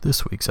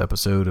This week's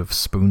episode of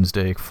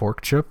Spoonsday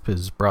Fork Chip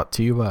is brought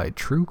to you by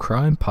True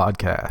Crime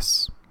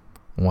Podcasts.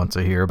 Want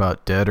to hear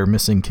about dead or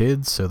missing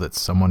kids so that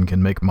someone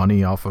can make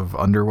money off of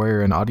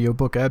underwear and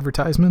audiobook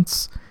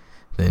advertisements?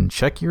 Then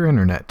check your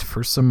internet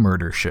for some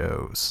murder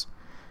shows.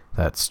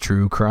 That's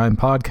True Crime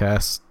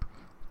Podcasts.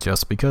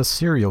 Just because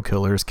serial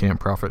killers can't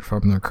profit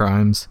from their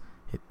crimes,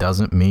 it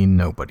doesn't mean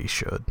nobody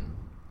should.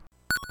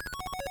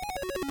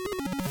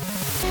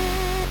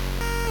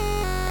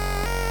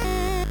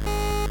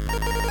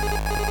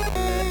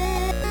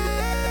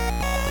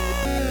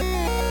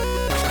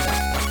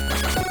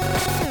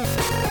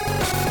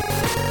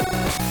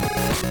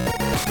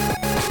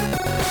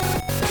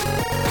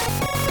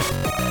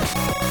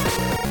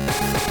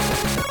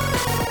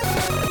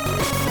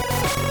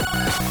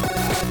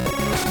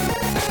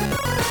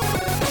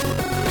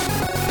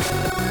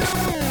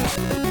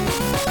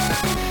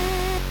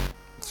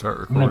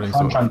 Start recording.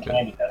 Crunch on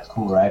candy, that's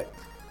cool, right?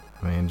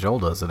 I mean, Joel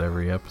does it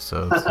every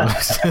episode,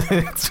 so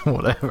it's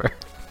whatever.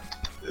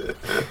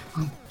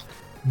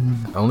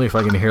 Only if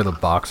I can hear the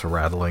box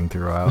rattling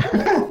throughout.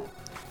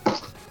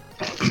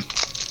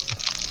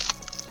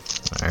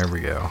 There we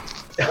go.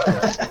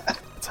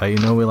 That's how you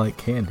know we like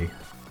candy.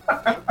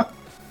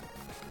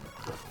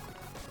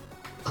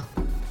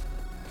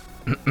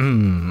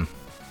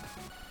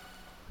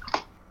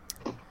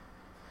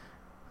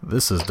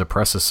 This is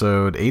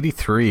Depressisode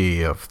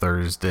 83 of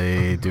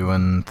Thursday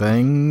Doing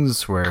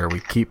Things, where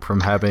we keep from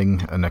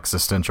having an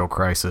existential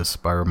crisis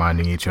by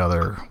reminding each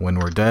other when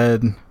we're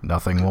dead,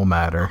 nothing will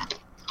matter.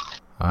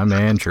 I'm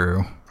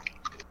Andrew.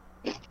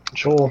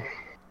 Joel.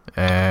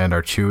 And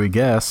our chewy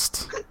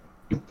guest.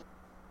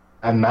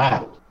 I'm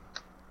Matt.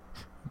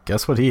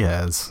 Guess what he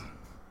has?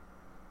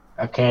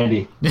 A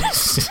candy.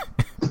 It's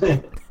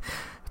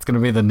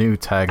gonna be the new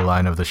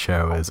tagline of the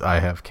show is,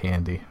 I have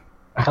candy.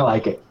 I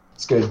like it.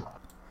 It's good.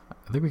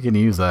 I think we can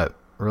use that.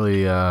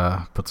 Really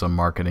put some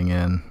marketing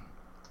in.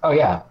 Oh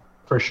yeah,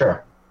 for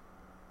sure.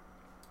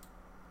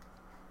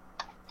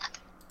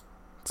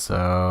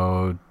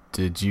 So,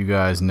 did you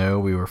guys know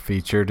we were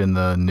featured in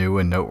the new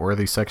and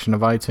noteworthy section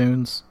of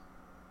iTunes?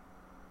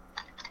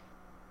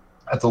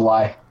 That's a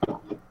lie.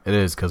 It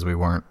is, because we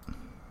weren't.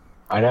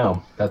 I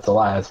know. That's a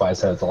lie. That's why I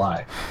said it's a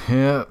lie.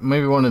 Yeah,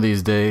 maybe one of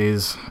these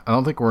days. I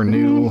don't think we're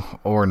new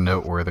or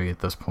noteworthy at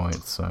this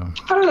point, so...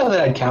 I don't know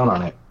that I'd count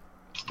on it.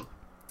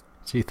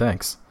 Gee,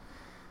 thanks.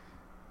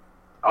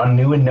 On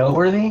new and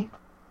noteworthy?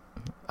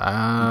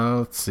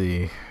 Let's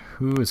see.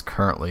 Who is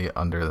currently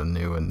under the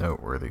new and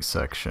noteworthy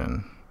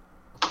section?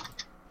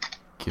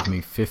 Give me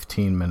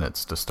 15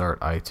 minutes to start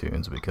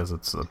iTunes because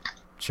it's the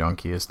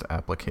junkiest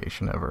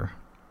application ever.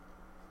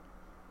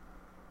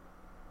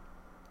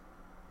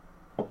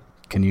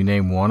 Can you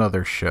name one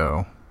other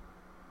show?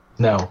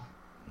 No.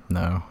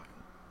 No.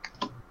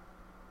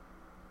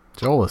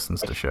 Joel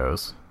listens to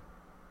shows.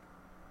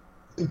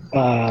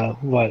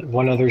 What?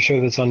 One other show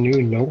that's on new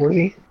and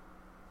noteworthy?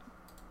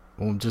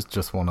 Well,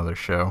 just one other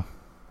show.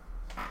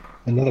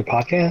 Another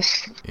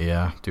podcast?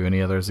 Yeah. Do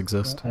any others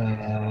exist?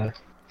 I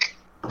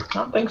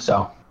don't think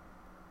so.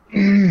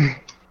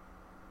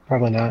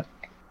 Probably not.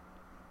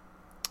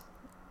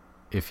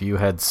 If you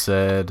had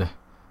said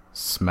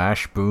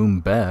Smash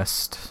Boom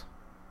Best,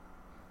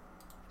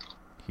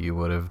 you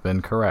would have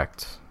been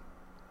correct.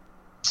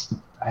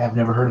 I have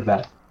never heard of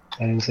that.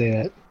 I didn't say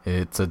that.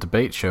 It's a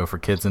debate show for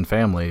kids and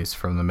families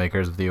from the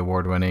makers of the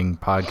award-winning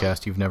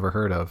podcast you've never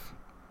heard of.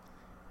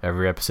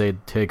 Every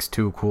episode takes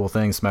two cool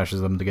things, smashes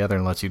them together,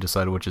 and lets you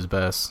decide which is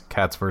best.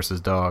 Cats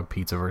versus dog,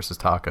 pizza versus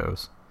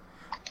tacos.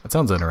 That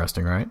sounds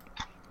interesting, right?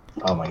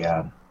 Oh my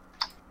god.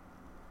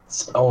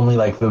 It's only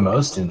like the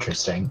most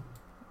interesting.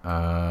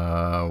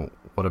 What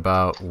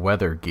about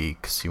Weather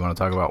Geeks? You want to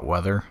talk about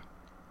weather?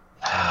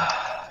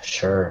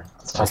 Sure.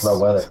 Let's talk about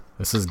weather.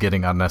 This is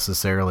getting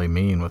unnecessarily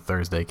mean with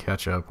Thursday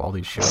Catch-Up. All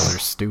these shows are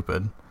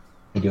stupid.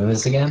 You doing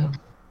this again?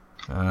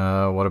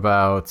 What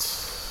about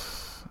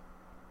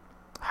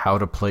How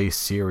to Play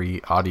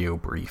Siri audio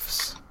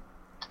briefs?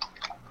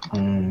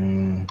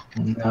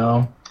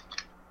 No.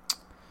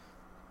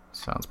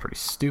 Sounds pretty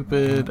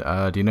stupid.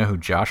 Do you know who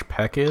Josh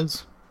Peck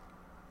is?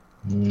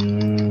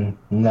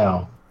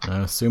 No. I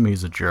assume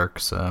he's a jerk,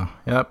 so...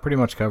 Yeah, that pretty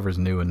much covers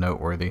new and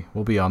noteworthy.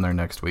 We'll be on there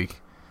next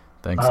week.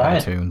 Thanks, all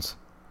right. iTunes.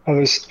 Oh,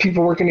 there's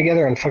people working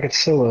together on fucking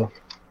Solo.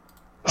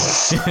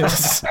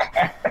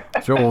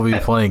 Joel will be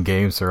playing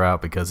games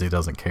throughout because he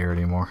doesn't care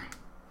anymore.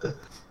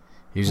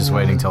 He's just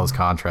waiting till his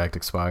contract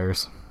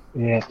expires.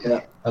 Yeah.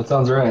 Yeah, that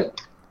sounds right.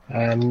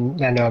 I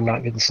know I'm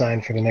not getting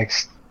signed for the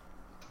next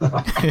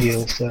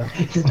deal, so...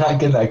 He's not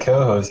getting that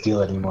co-host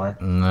deal anymore.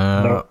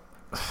 No. Nope.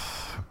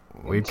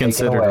 We've Take it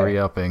considered away.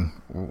 re-upping.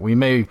 We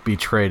may be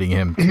trading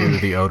him to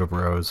the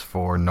Odebros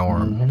for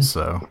Norm,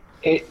 so...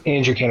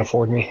 Andrew can't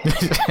afford me.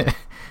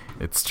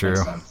 It's true.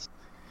 Makes sense.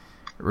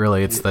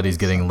 Really, it's that he's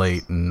getting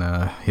late in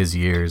his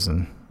years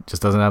and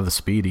just doesn't have the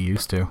speed he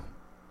used to.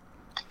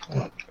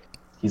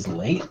 He's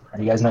late? Are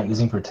you guys not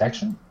using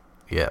protection?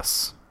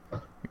 Yes.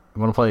 You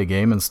want to play a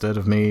game instead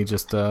of me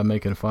just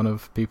making fun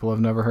of people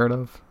I've never heard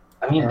of?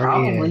 I mean, Oh,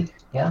 probably.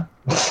 Yeah.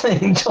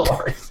 Angel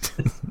Heart.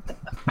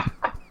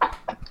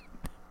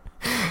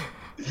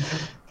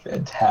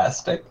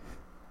 Fantastic.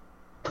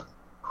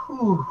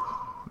 Whew.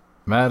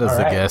 Matt, as All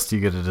the right. guest, you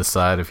get to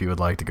decide if you would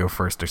like to go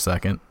first or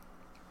second.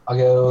 I'll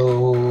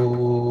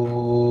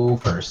go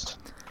first.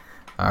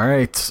 All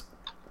right.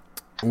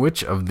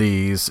 Which of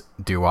these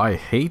do I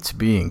hate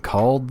being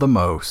called the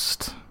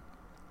most?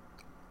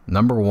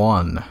 Number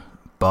 1,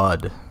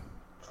 Bud.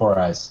 Four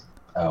Eyes.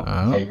 Oh,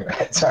 Oh. okay, you're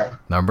right. Sorry.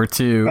 Number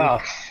 2, Oh,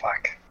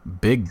 fuck.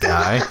 Big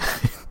Guy.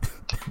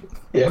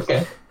 Yeah,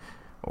 okay.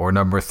 Or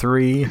number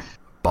 3,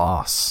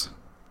 Boss.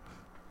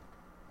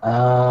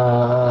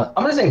 I'm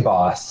gonna say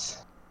Boss.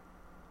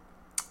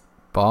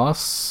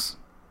 Boss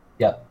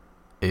Yep,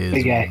 is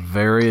Big Guy.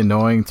 very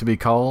annoying to be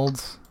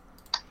called,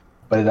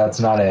 but that's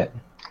not it.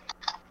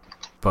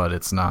 but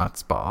it's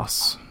not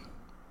Boss.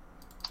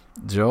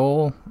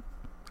 Joel,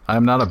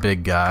 I'm not a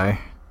big guy.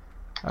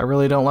 I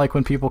really don't like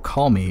when people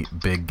call me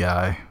Big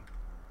Guy.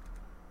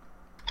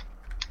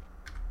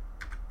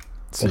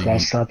 So But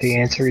that's not the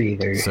answer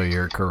either. So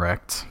you're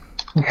correct.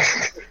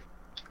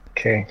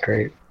 Okay,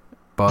 great.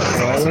 But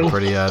it's also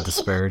pretty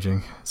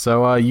disparaging.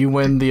 So you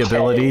win the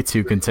ability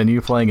to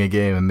continue playing a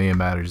game, and me and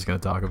Matt are just going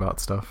to talk about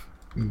stuff.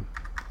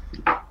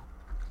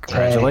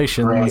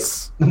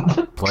 Congratulations.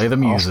 Play the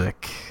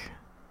music.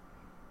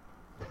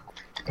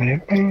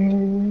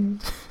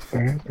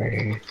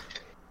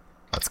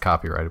 That's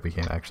copyrighted. We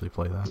can't actually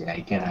play that. Yeah,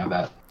 you can't have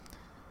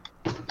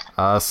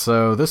that.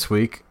 So this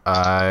week,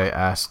 I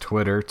asked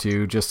Twitter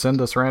to just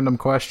send us random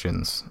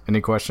questions.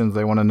 Any questions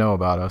they want to know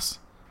about us.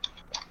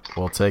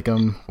 We'll take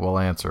them. We'll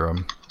answer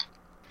them.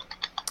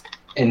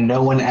 And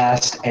no one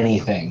asked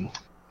anything.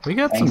 We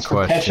got Thanks some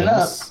for catching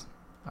questions.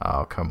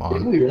 Oh, come Did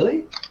on. we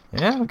really?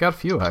 Yeah, we got a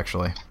few,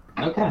 actually.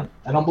 Okay.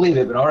 I don't believe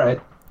it, but all right.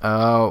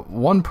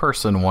 One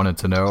person wanted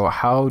to know,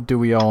 how do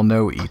we all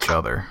know each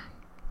other?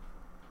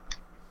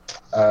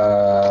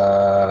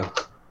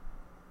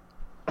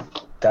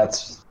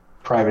 That's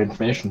private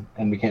information,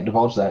 and we can't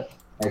divulge that.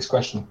 Next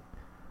question.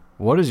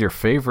 What is your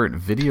favorite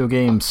video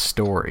game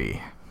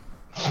story?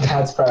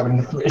 That's private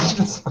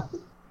information.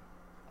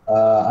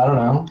 I don't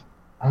know.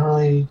 I don't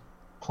really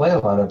play a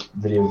lot of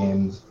video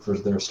games for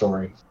their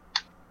story.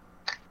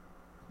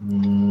 I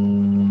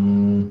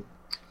don't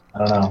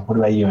know. What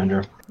about you,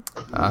 Andrew?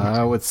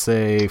 I would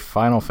say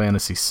Final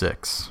Fantasy VI.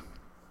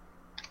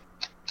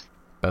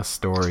 Best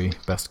story,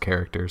 best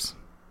characters.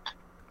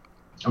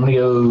 I'm gonna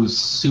go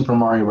Super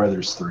Mario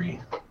Brothers 3.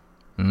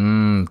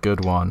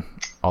 Good one.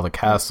 All the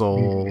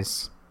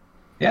castles,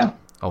 Yeah.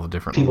 all the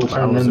different People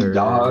turning into Bowsers.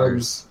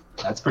 dogs.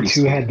 That's pretty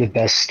Who sweet. had the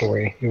best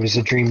story? It was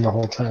a dream the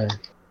whole time.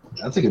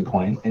 That's a good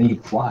point. And you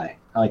can fly.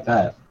 I like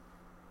that.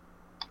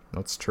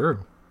 That's true.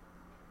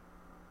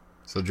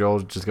 So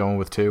Joel's just going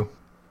with 2?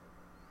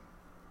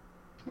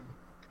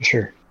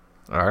 Sure.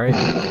 Alright.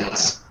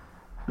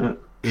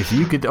 If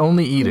you could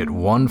only eat at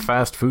one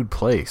fast food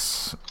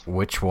place,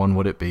 which one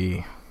would it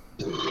be?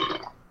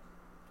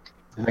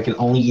 If I could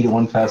only eat at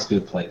one fast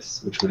food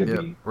place, which would it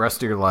be?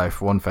 Rest of your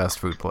life, one fast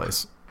food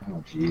place.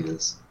 Oh,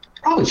 Jesus.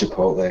 Probably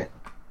Chipotle.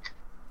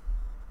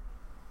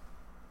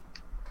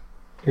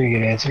 Pretty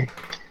good answer.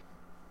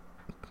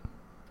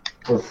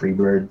 Or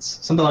Freebirds.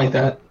 Something like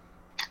that.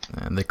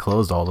 And they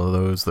closed all of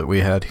those that we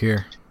had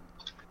here.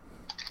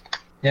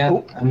 Yeah,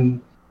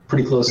 I'm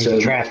pretty close It to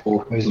was a trap.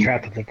 multiple- It was a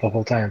trap the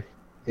whole time.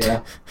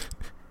 Yeah.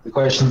 The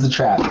question's a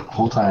trap the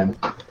whole time.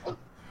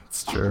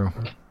 It's true.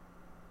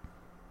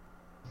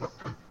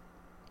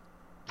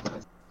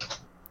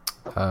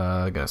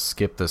 Gonna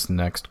skip this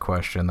next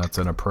question. That's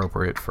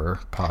inappropriate for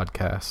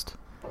podcast.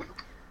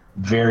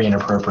 Very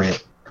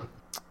inappropriate.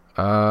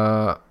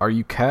 Are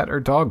you cat or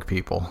dog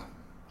people?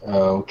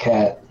 Oh,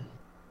 cat.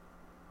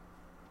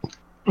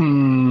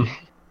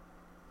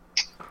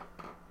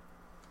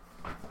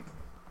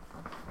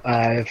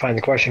 I find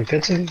the question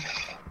offensive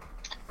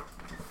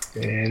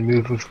and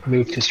move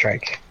to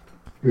strike.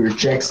 He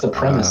rejects the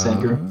premise,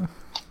 Andrew.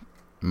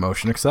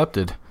 Motion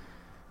accepted.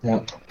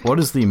 Yep. What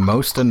is the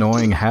most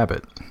annoying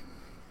habit?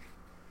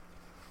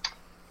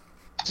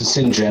 Just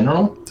in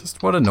general,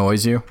 Just what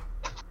annoys you?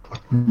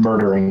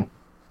 murdering.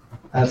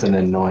 That's an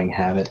annoying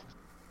habit.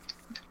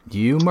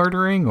 You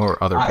murdering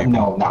or other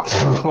people?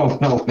 No,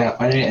 no,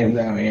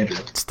 Andrew.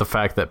 It's the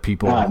fact that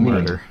people Not me.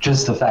 murder.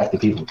 Just the fact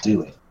that people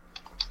do it.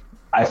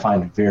 I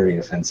find very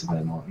offensive and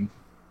annoying.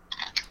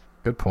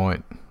 Good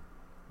point.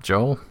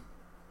 Joel?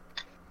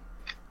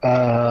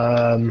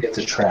 It's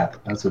a trap.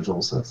 That's what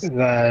Joel says.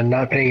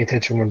 Not paying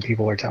attention when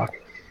people are talking.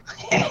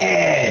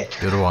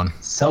 Good one.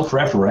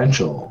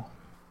 Self-referential.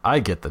 I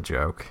get the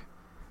joke.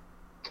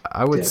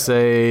 I would Yeah.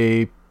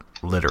 say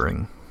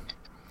littering.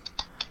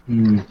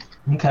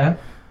 Okay.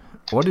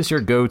 What is your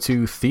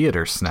go-to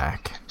theater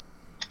snack?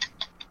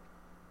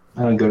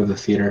 I don't go to the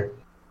theater.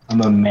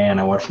 I'm a man.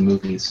 I watch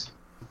movies.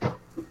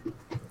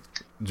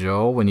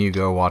 Joel, when you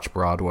go watch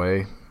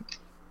Broadway,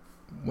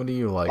 what do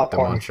you like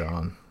Popcorn. to munch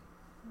on?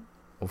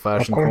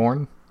 Old-fashioned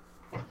Popcorn.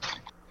 corn?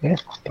 Yeah,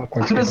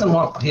 popcorn's Who good. doesn't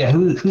want? Yeah,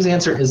 whose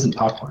answer isn't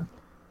popcorn?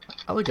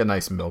 I like a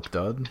nice milk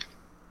dud.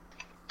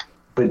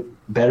 But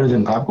better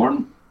than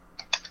popcorn?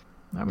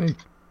 I mean,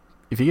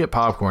 if you get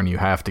popcorn, you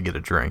have to get a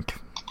drink.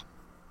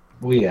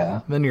 Well, yeah.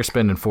 Then you're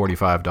spending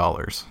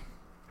 $45.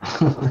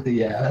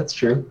 Yeah, that's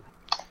true.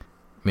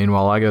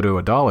 Meanwhile, I go to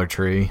a Dollar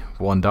Tree,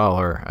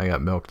 $1. I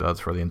got Milk Duds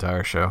for the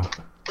entire show.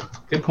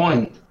 Good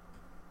point.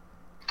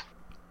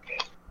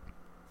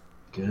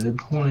 Good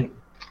point.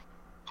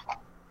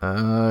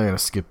 I'm gonna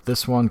skip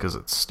this one because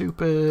it's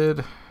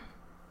stupid.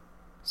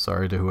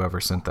 Sorry to whoever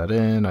sent that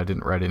in. I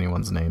didn't write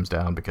anyone's names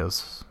down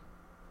because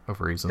of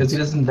Because reasons. he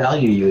doesn't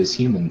value you as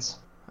humans.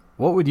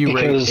 What would you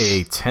rate Because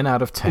a 10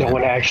 out of 10? No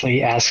one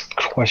actually asked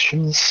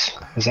questions.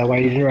 Is that why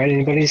you didn't write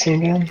anybody's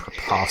name down?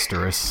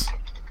 Preposterous.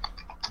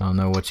 I don't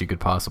know what you could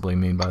possibly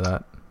mean by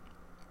that.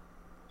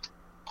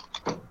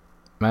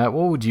 Matt,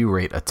 what would you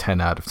rate a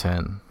 10 out of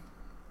 10?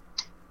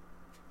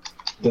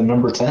 The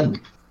number 10.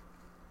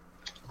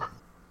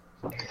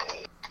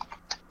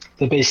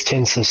 The base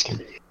 10 system.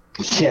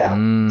 Yeah,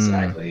 Mm.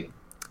 exactly.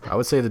 I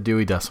would say the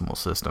Dewey Decimal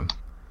System.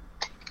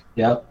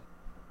 Yep.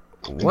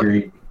 What?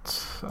 Agreed.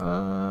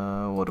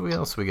 What do we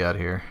else we got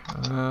here?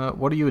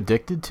 What are you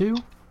addicted to?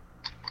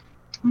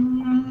 A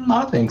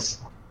lot of things.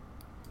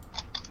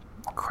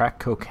 Crack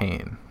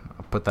cocaine.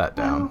 I'll put that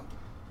down.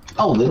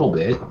 A little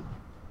bit.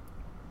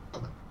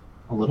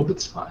 A little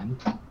bit's fine.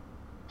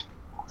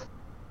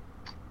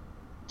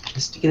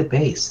 Just to get a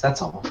base,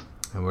 that's all.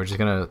 And we're just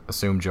gonna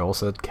assume Joel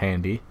said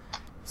candy.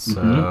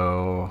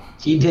 So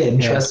He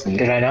did, Yeah. trust me.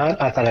 Did I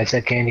not? I thought I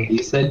said candy.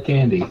 He said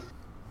candy.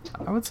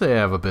 I would say I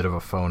have a bit of a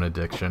phone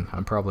addiction.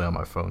 I'm probably on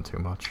my phone too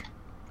much.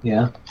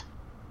 Yeah.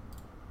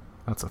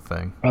 That's a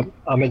thing.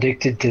 I'm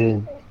addicted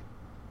to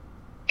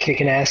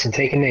kicking ass and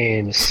taking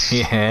names.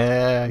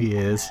 Yeah, he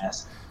is.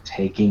 Yes.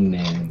 Taking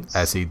names.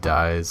 As he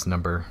dies,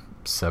 number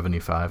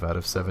 75 out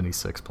of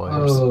 76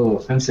 players. Oh,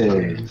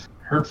 offensive.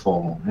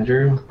 Hurtful,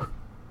 Andrew.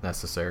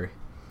 Necessary.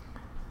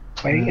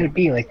 Why are you gonna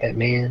be like that,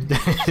 man?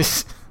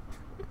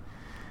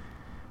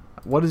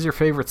 What is your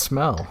favorite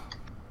smell?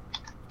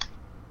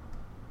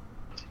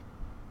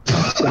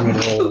 Cinnamon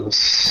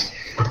rolls.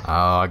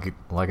 Oh,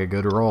 like a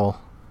good roll.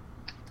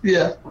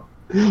 Yeah.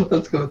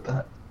 Let's go with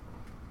that.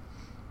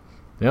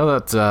 You know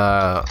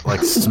that,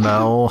 like,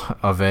 smell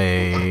of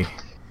a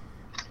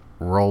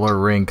roller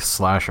rink /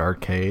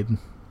 arcade?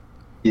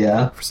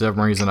 Yeah. For some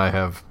reason, I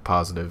have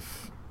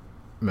positive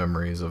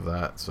memories of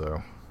that,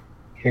 so...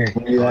 Here,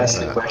 When you ask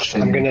the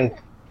question. I'm gonna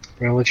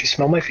let you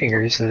smell my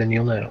fingers, so then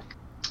you'll know.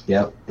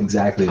 Yep,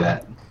 exactly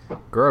that.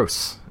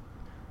 Gross.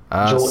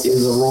 Joel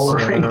is a roller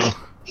so- rink.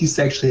 He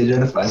sexually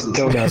identifies as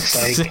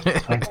Donuts,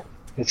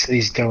 it's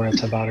these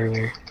donuts I bought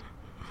earlier.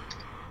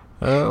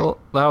 Well,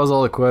 that was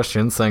all the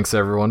questions. Thanks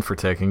everyone for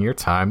taking your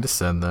time to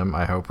send them.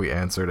 I hope we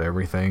answered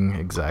everything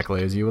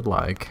exactly as you would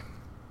like.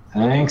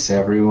 Thanks,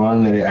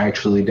 everyone. They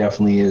actually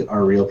definitely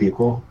are real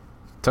people.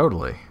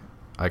 Totally.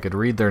 I could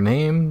read their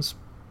names,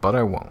 but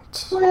I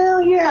won't.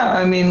 Well, yeah.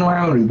 I mean,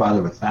 why would we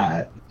bother with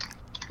that?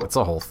 It's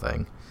a whole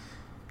thing.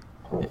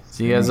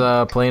 So you guys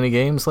play any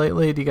games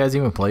lately? Do you guys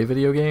even play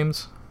video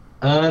games?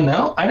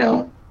 No, I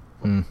don't.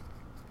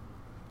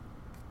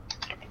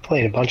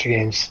 Played a bunch of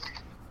games.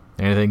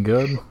 Anything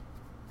good?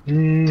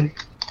 Nothing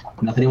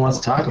he wants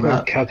to talk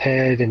about.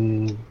 Cuphead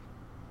and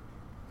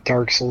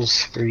Dark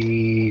Souls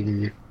 3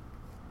 and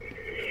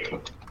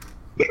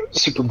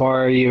Super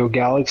Mario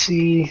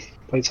Galaxy.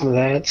 Played some of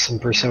that. Some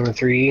Persona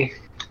 3.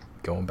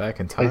 Going back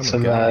in time Played with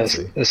some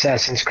Galaxy.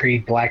 Assassin's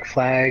Creed Black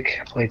Flag.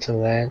 Played some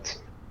of that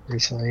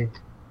recently.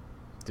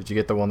 Did you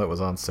get the one that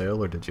was on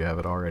sale, or did you have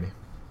it already?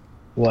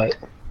 What?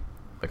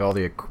 Like all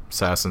the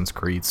Assassin's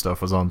Creed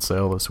stuff was on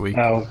sale this week.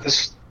 Oh,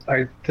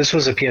 this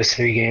was a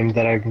PS3 game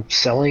that I'm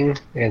selling,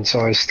 and so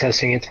I was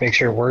testing it to make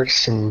sure it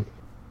works, and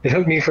it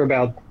took me for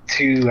about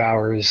 2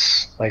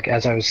 hours, like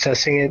as I was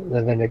testing it,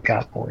 and then it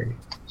got boring.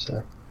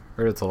 So,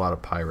 Heard it's a lot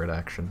of pirate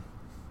action.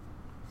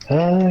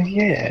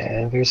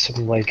 yeah, there's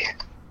some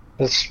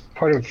that's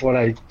part of what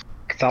I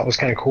thought was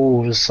kind of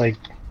cool was like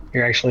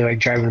you're actually like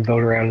driving a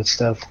boat around and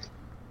stuff.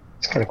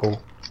 It's kind of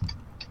cool.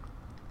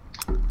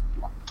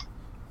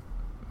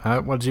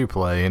 What did you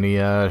play? Any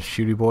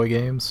Shooty Boy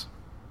games?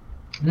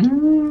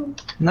 No,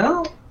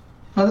 not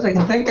that I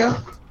can think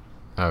of.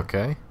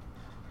 Okay.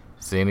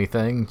 See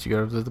anything? Did you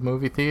go to the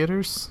movie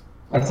theaters?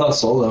 I saw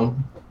Solo.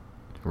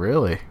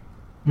 Really?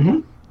 Mm-hmm.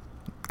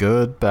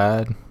 Good,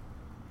 bad?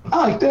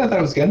 I liked it. I thought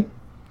it was good.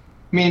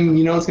 I mean,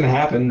 you know what's gonna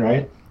happen,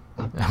 right?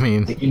 I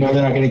mean, You know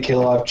they're not gonna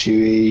kill off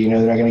Chewie. You know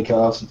they're not gonna kill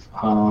off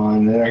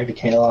Han. They're not gonna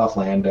kill off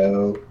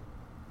Lando.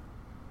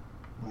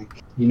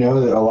 Like, you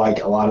know that a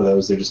lot of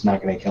those they're just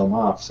not gonna kill them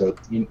off. So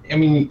I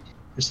mean,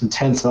 there's some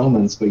tense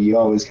moments, but you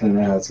always kind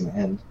of know how it's gonna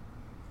end.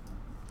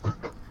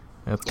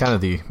 that's kind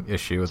of the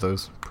issue with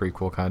those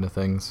prequel kind of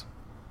things.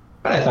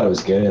 But I thought it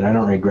was good. I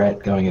don't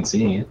regret going and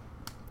seeing it.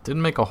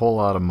 Didn't make a whole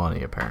lot of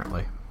money,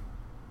 apparently.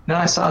 No,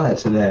 I saw that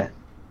today.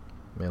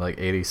 Made like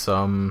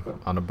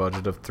 80-some on a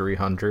budget of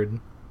 300.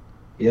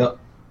 Yep.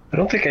 I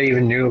don't think I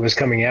even knew it was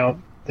coming out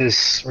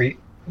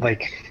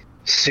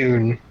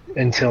soon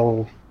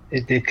until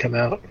it did come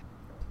out.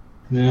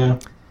 Yeah.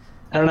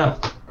 I don't know.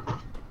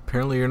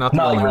 Apparently you're not the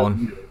Not only really.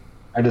 one.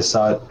 I just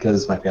saw it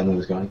because my family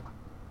was going,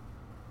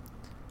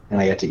 and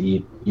I got to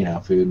eat,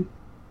 food.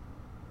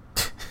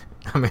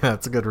 I mean,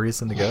 that's a good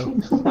reason to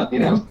go. You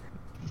know,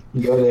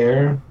 you go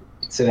there,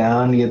 sit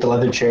down, you get the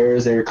leather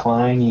chairs, they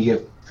recline, you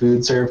get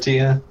food served to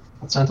you.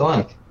 What's not to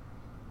like?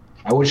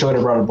 I wish I would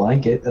have brought a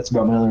blanket. That's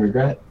about my only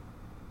regret.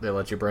 They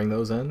let you bring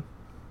those in?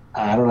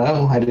 I don't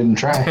know. I didn't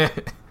try.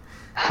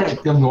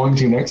 I'm going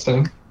to next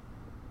time.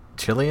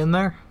 Chili in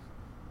there?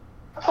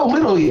 A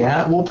little,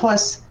 yeah. Well,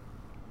 plus,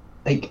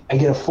 like, I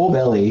get a full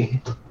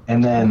belly,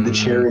 and then the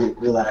chair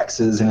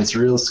relaxes, and it's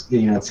real,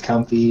 it's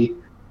comfy.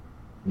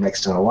 I'm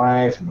next to my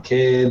wife and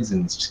kids,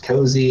 and it's just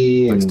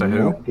cozy. Next and,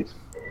 to who?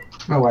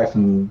 My wife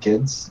and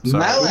kids.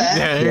 Sorry. My wife.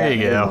 Yeah, there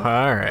you go. know.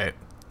 All right.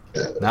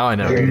 Now I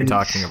know what you're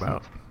talking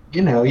about.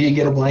 You know, you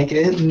get a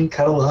blanket and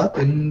cuddle up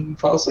and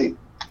fall asleep.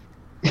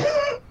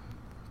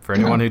 For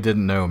anyone who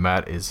didn't know,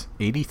 Matt is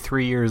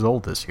 83 years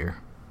old this year.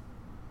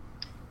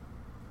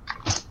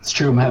 It's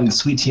true. I'm having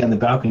sweet tea on the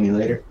balcony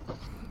later.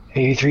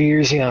 83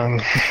 years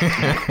young.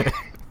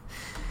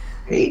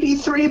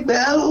 83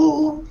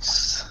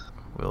 bells.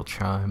 Will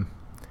chime.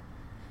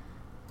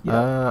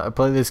 Yeah. I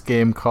play this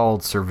game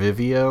called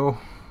Survivio.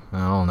 I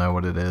don't know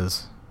what it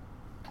is.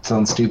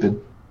 Sounds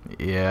stupid.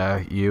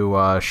 Yeah, you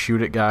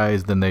shoot at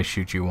guys, then they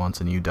shoot you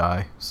once and you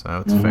die.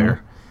 So it's Mhm.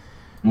 fair.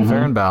 Mhm.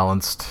 Fair and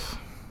balanced.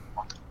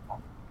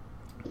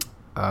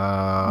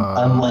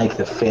 Unlike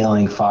the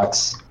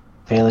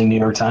failing New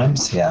York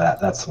Times. Yeah,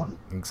 that's the one.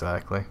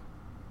 Exactly.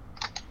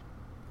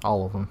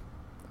 All of them.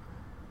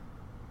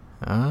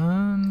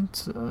 And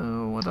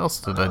what else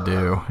did I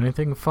do?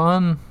 Anything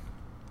fun?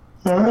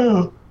 I don't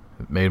know.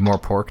 Made more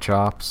pork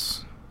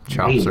chops. Yeah,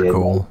 Chops you are did.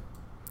 cool.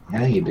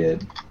 Yeah, you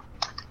did.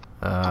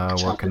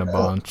 Working a it up.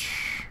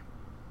 bunch.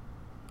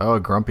 Oh, a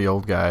grumpy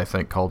old guy, I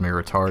think, called me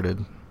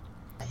retarded.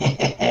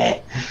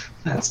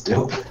 That's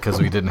dope. Because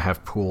we didn't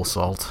have pool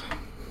salt.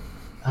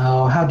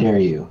 Oh, how dare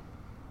you?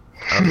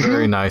 I was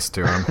very nice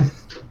to him.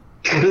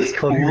 It's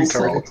called Pool retarded.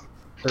 salt.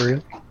 For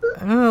real?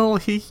 Well,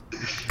 he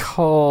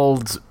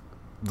called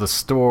the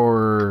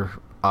store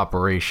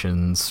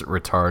operations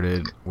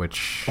retarded,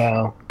 which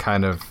Wow.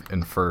 kind of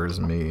infers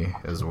me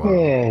as well.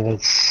 Yeah,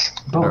 that's...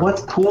 But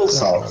what's pool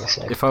salt?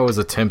 If I was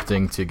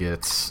attempting to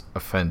get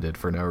offended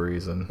for no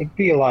reason. It'd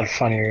be a lot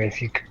funnier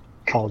if you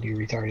called you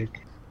retarded.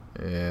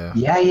 Yeah.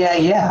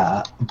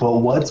 Yeah. But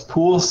what's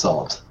pool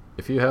salt?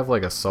 If you have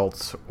like a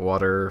salt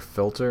water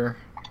filter,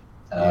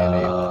 you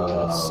need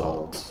pool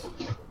salt.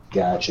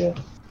 Gotcha.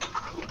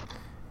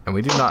 And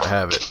we do not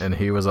have it, and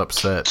he was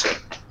upset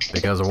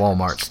because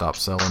Walmart stopped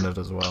selling it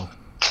as well.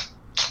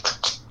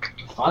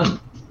 Fun.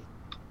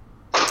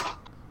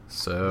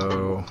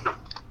 So,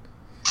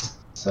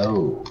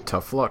 So,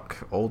 tough luck,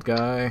 old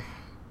guy.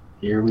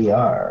 here we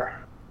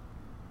are.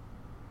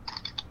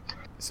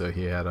 So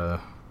he had a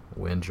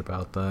whinge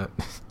about that.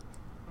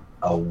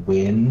 A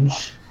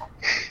whinge?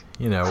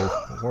 You know,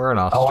 we're an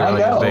know.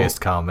 Australian-based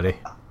comedy.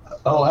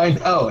 Oh, I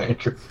know,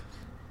 Andrew.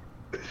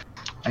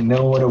 I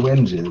know what a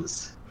whinge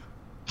is.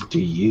 Do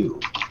you?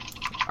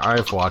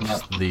 I've watched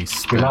No. the You're not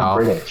spin-off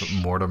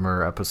British.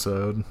 Mortimer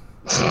episode.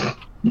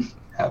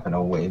 Having a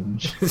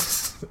whinge.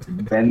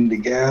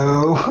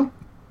 Bendigo.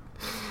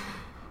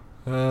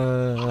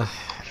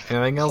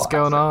 Anything else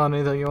going on?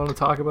 Anything you want to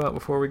talk about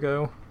before we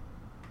go?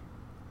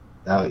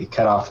 No, you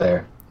cut off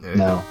there.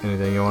 No.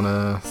 Anything you want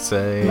to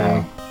say?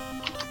 No.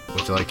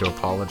 Would you like to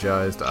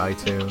apologize to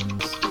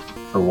iTunes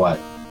For what?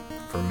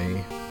 for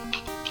me?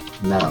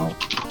 No.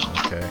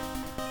 Okay.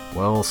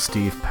 Well,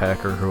 Steve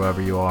Peck or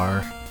whoever you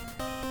are.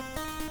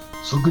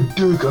 So good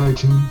dick,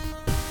 iTunes.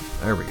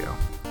 There we go.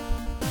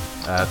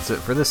 That's it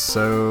for this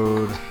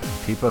sode.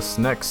 Peep us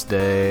next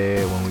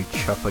day when we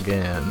chup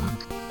again.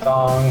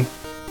 Dong.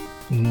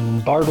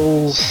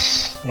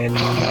 Bartles and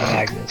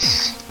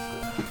Magnus.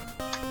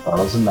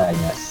 Charles and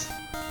Magnus.